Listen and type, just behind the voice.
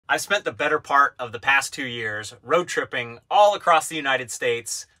I've spent the better part of the past 2 years road tripping all across the United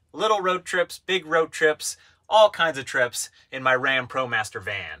States. Little road trips, big road trips, all kinds of trips in my Ram ProMaster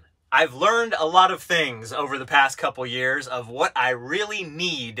van. I've learned a lot of things over the past couple years of what I really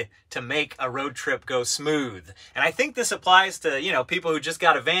need to make a road trip go smooth. And I think this applies to, people who just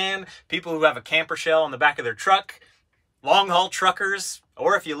got a van, people who have a camper shell on the back of their truck, long-haul truckers,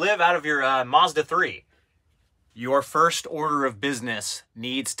 or if you live out of your Mazda 3. Your first order of business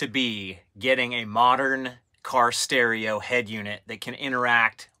needs to be getting a modern car stereo head unit that can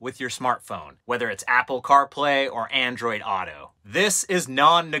interact with your smartphone, whether it's Apple CarPlay or Android Auto. This is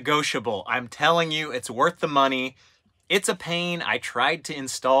non-negotiable. I'm telling you, it's worth the money. It's a pain. I tried to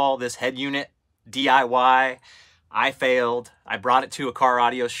install this head unit DIY. I failed. I brought it to a car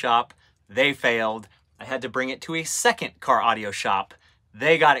audio shop. They failed. I had to bring it to a second car audio shop.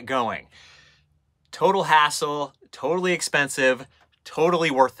 They got it going. Total hassle, totally expensive,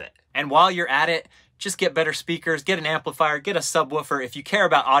 totally worth it. And while you're at it, just get better speakers, get an amplifier, get a subwoofer. If you care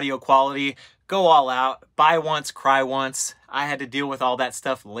about audio quality, go all out. Buy once, cry once. I had to deal with all that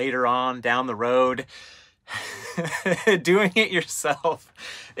stuff later on down the road. Doing it yourself,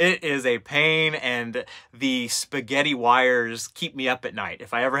 it is a pain, and the spaghetti wires keep me up at night.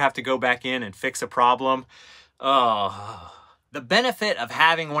 If I ever have to go back in and fix a problem, oh. The benefit of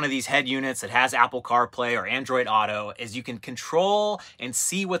having one of these head units that has Apple CarPlay or Android Auto is you can control and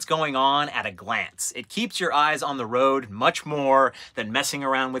see what's going on at a glance. It keeps your eyes on the road much more than messing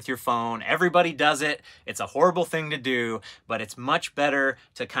around with your phone. Everybody does it. It's a horrible thing to do, but it's much better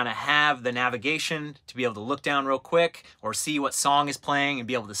to kind of have the navigation to be able to look down real quick or see what song is playing and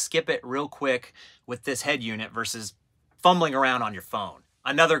be able to skip it real quick with this head unit versus fumbling around on your phone.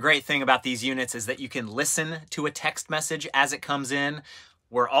 Another great thing about these units is that you can listen to a text message as it comes in.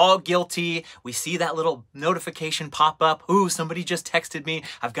 We're all guilty. We see that little notification pop up. Ooh, somebody just texted me.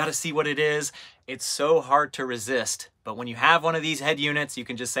 I've got to see what it is. It's so hard to resist. But when you have one of these head units, you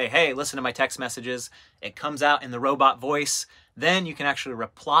can just say, hey, listen to my text messages. It comes out in the robot voice. Then you can actually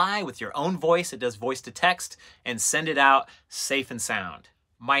reply with your own voice. It does voice to text and send it out safe and sound.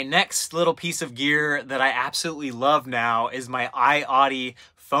 My next little piece of gear that I absolutely love now is my iAudi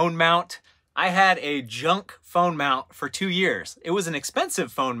phone mount. I had a junk phone mount for 2 years. It was an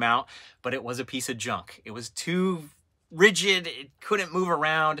expensive phone mount, but it was a piece of junk. It was too rigid. It couldn't move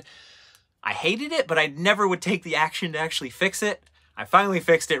around. I hated it, but I never would take the action to actually fix it. I finally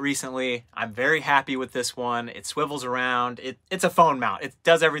fixed it recently. I'm very happy with this one. It swivels around. It's a phone mount. It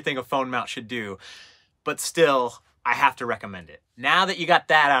does everything a phone mount should do, but still, I have to recommend it. Now that you got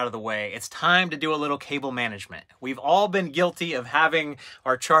that out of the way, it's time to do a little cable management. We've all been guilty of having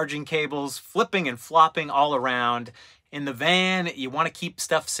our charging cables flipping and flopping all around. In the van, you want to keep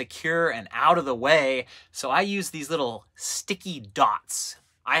stuff secure and out of the way, so I use these little sticky dots.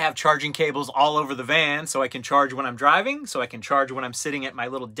 I have charging cables all over the van so I can charge when I'm driving, so I can charge when I'm sitting at my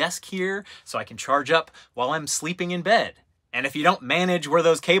little desk here, so I can charge up while I'm sleeping in bed. And if you don't manage where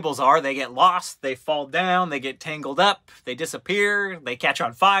those cables are, they get lost, they fall down, they get tangled up, they disappear, they catch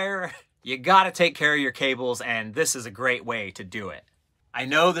on fire. You gotta take care of your cables, and this is a great way to do it. I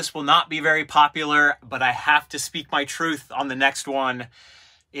know this will not be very popular, but I have to speak my truth on the next one.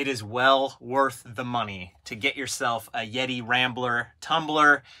 It is well worth the money to get yourself a Yeti Rambler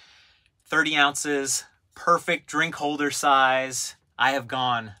tumbler, 30 ounces, perfect drink holder size. I have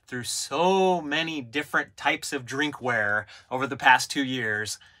gone through so many different types of drinkware over the past 2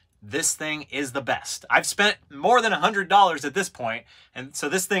 years. This thing is the best. I've spent more than $100 at this point, and so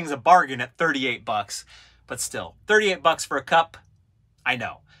this thing's a bargain at 38 bucks. But still, 38 bucks for a cup, I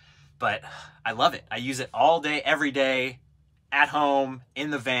know. But I love it. I use it all day, every day, at home, in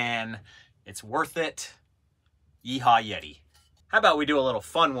the van. It's worth it. Yeehaw Yeti. How about we do a little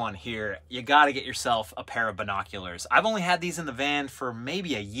fun one here? You gotta get yourself a pair of binoculars. I've only had these in the van for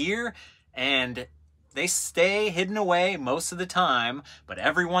maybe a year, and they stay hidden away most of the time, but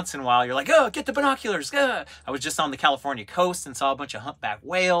every once in a while you're like, oh, get the binoculars. I was just on the California coast and saw a bunch of humpback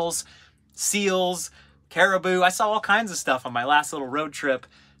whales, seals, caribou. I saw all kinds of stuff on my last little road trip.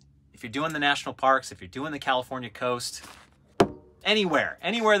 If you're doing the national parks, if you're doing the California coast, anywhere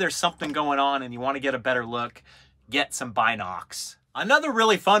there's something going on and you want to get a better look, get some binocs. Another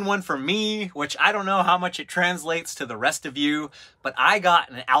really fun one for me, which I don't know how much it translates to the rest of you, but I got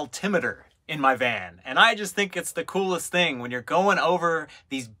an altimeter in my van. And I just think it's the coolest thing when you're going over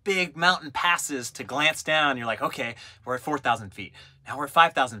these big mountain passes to glance down. You're like, okay, we're at 4,000 feet. Now we're at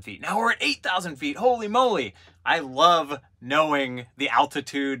 5,000 feet. Now we're at 8,000 feet. Holy moly. I love knowing the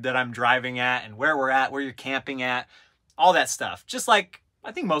altitude that I'm driving at and where we're at, where you're camping at, all that stuff. Just like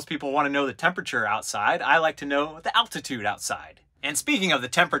I think most people want to know the temperature outside. I like to know the altitude outside. And speaking of the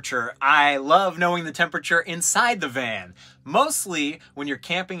temperature, I love knowing the temperature inside the van. Mostly when you're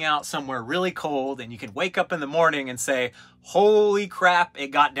camping out somewhere really cold and you can wake up in the morning and say, holy crap, it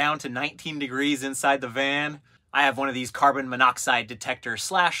got down to 19 degrees inside the van. I have one of these carbon monoxide detector /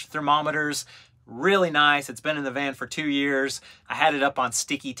 thermometers. Really nice. It's been in the van for 2 years. I had it up on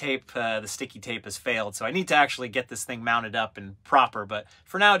sticky tape. The sticky tape has failed, so I need to actually get this thing mounted up and proper, but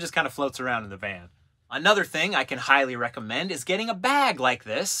for now it just kind of floats around in the van. Another thing I can highly recommend is getting a bag like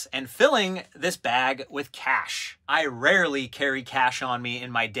this and filling this bag with cash. I rarely carry cash on me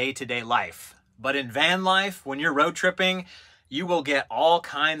in my day-to-day life, but in van life, when you're road tripping, you will get all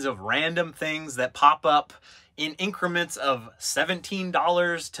kinds of random things that pop up in increments of $17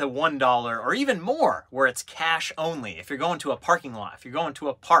 to $1 or even more, where it's cash only. If you're going to a parking lot, if you're going to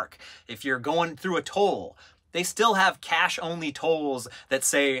a park, if you're going through a toll, they still have cash-only tolls that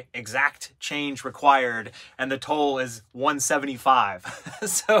say exact change required, and the toll is $1.75.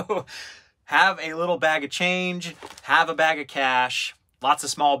 So have a little bag of change, have a bag of cash, lots of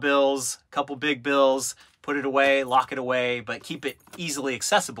small bills, a couple big bills, put it away, lock it away, but keep it easily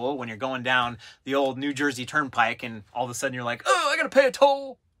accessible when you're going down the old New Jersey Turnpike and all of a sudden you're like, oh, I gotta pay a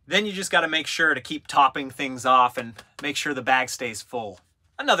toll. Then you just gotta make sure to keep topping things off and make sure the bag stays full.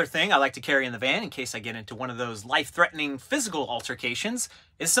 Another thing I like to carry in the van in case I get into one of those life-threatening physical altercations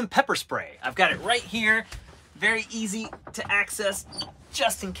is some pepper spray. I've got it right here, very easy to access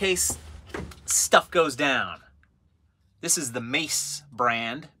just in case stuff goes down. This is the Mace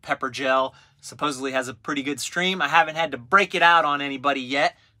brand pepper gel. Supposedly has a pretty good stream. I haven't had to break it out on anybody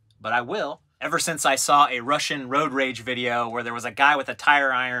yet, but I will. Ever since I saw a Russian road rage video where there was a guy with a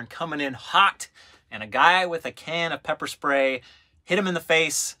tire iron coming in hot and a guy with a can of pepper spray hit him in the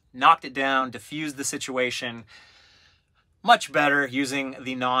face, knocked it down, diffused the situation. Much better using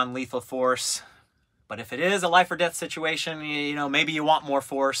the non-lethal force. But if it is a life or death situation, you know, maybe you want more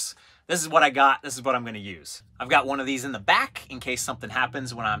force. This is what I got. This is what I'm going to use. I've got one of these in the back in case something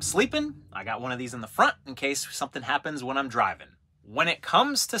happens when I'm sleeping. I got one of these in the front in case something happens when I'm driving. When it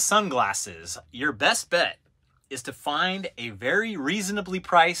comes to sunglasses, your best bet is to find a very reasonably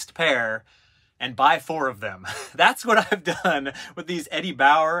priced pair and buy 4 of them. That's what I've done with these Eddie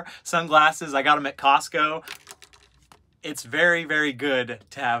Bauer sunglasses. I got them at Costco. It's very, very good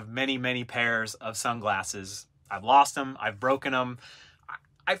to have many, many pairs of sunglasses. I've lost them. I've broken them.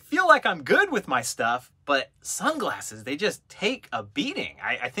 I feel like I'm good with my stuff, but sunglasses, they just take a beating.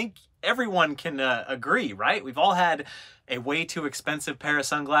 I think everyone can agree, right? We've all had a way too expensive pair of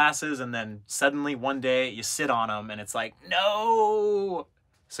sunglasses, and then suddenly one day you sit on them and it's like, no.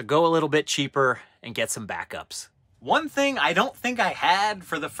 So go a little bit cheaper and get some backups. One thing I don't think I had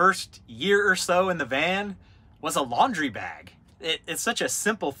for the first year or so in the van was a laundry bag. It's such a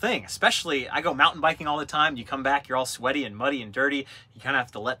simple thing, especially I go mountain biking all the time. You come back, you're all sweaty and muddy and dirty. You kind of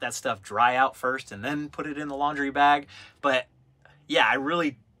have to let that stuff dry out first and then put it in the laundry bag. But yeah, I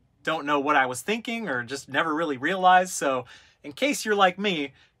really don't know what I was thinking or just never really realized. So in case you're like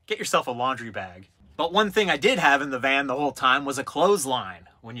me, get yourself a laundry bag. But one thing I did have in the van the whole time was a clothesline.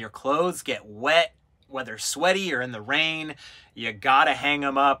 When your clothes get wet, whether sweaty or in the rain, you gotta hang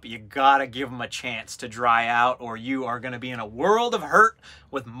them up. You gotta give them a chance to dry out, or you are gonna be in a world of hurt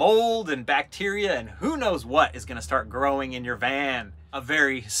with mold and bacteria and who knows what is gonna start growing in your van. A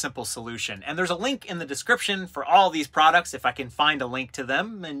very simple solution. And there's a link in the description for all these products if I can find a link to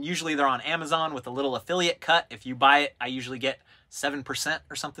them. And usually they're on Amazon with a little affiliate cut. If you buy it, I usually get 7%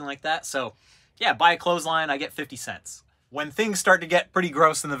 or something like that. So yeah, buy a clothesline, I get 50 cents. When things start to get pretty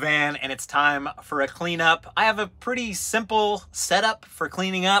gross in the van and it's time for a cleanup, I have a pretty simple setup for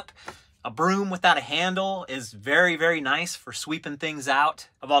cleaning up. A broom without a handle is very, very nice for sweeping things out.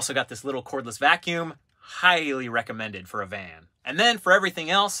 I've also got this little cordless vacuum, highly recommended for a van. And then for everything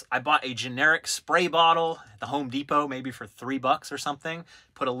else, I bought a generic spray bottle at the Home Depot, maybe for $3 or something.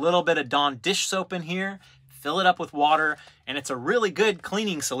 Put a little bit of Dawn dish soap in here, fill it up with water, and it's a really good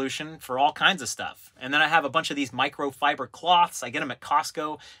cleaning solution for all kinds of stuff. And then I have a bunch of these microfiber cloths. I get them at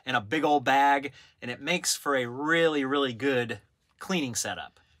Costco in a big old bag, and it makes for a really, really good cleaning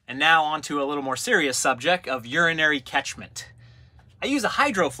setup. And now on to a little more serious subject of urinary catchment. I use a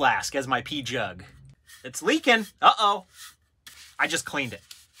hydro flask as my pee jug. It's leaking. Uh-oh. I just cleaned it.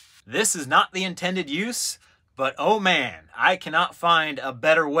 This is not the intended use, but oh man, I cannot find a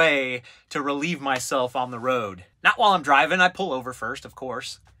better way to relieve myself on the road. Not while I'm driving, I pull over first, of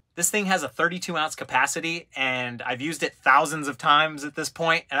course. This thing has a 32-ounce capacity, and I've used it thousands of times at this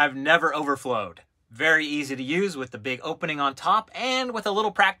point, and I've never overflowed. Very easy to use with the big opening on top, and with a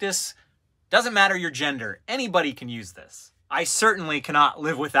little practice, doesn't matter your gender, anybody can use this. I certainly cannot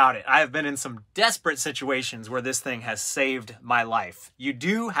live without it. I have been in some desperate situations where this thing has saved my life. You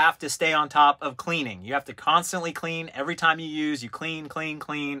do have to stay on top of cleaning. You have to constantly clean. Every time you use, you clean, clean,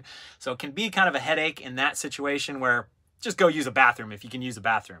 clean. So it can be kind of a headache in that situation where just go use a bathroom if you can use a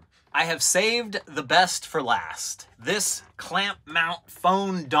bathroom. I have saved the best for last. This clamp mount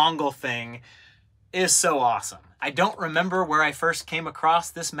phone dongle thing is so awesome. I don't remember where I first came across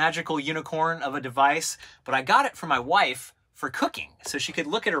this magical unicorn of a device, but I got it for my wife for cooking, so she could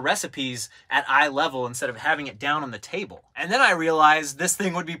look at her recipes at eye level instead of having it down on the table. And then I realized this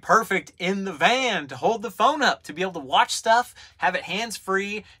thing would be perfect in the van to hold the phone up, to be able to watch stuff, have it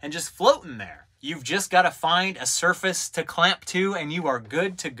hands-free, and just float in there. You've just got to find a surface to clamp to, and you are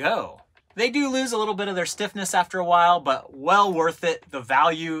good to go. They do lose a little bit of their stiffness after a while, but well worth it. The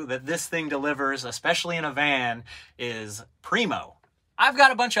value that this thing delivers, especially in a van, is primo. I've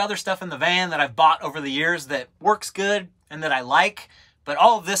got a bunch of other stuff in the van that I've bought over the years that works good and that I like, but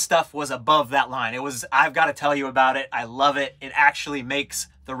all of this stuff was above that line. I've got to tell you about it. I love it. It actually makes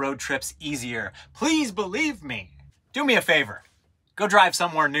the road trips easier. Please believe me. Do me a favor. Go drive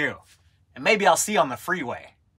somewhere new, and maybe I'll see you on the freeway.